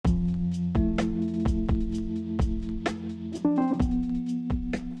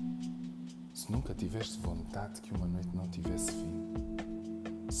tiveste vontade que uma noite não tivesse fim,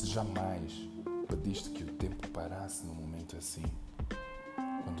 se jamais pediste que o tempo parasse num momento assim,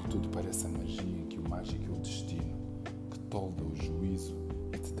 quando tudo parece a magia, que o mágico é o destino, que tolda o juízo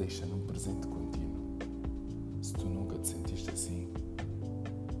e te deixa num presente contínuo. Se tu nunca te sentiste assim,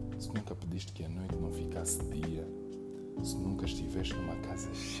 se nunca pediste que a noite não ficasse dia, se nunca estiveste numa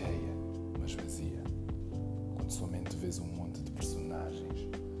casa cheia, mas vazia, quando somente vês um monte de personagens,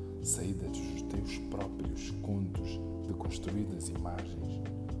 saídas dos teus próprios contos de construídas imagens,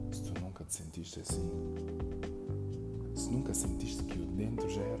 se tu nunca te sentiste assim, se nunca sentiste que o dentro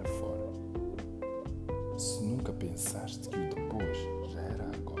já era fora, se nunca pensaste que o depois já era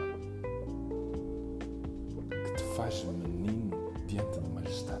agora, que te faz menino diante de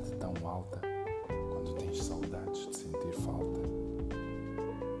majestade tão alta, quando tens saudades de sentir falta,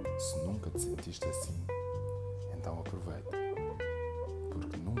 se nunca te sentiste assim, então aproveita,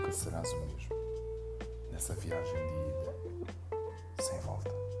 porque nunca serás o mesmo nessa viagem de ida sem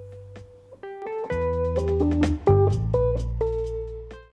volta.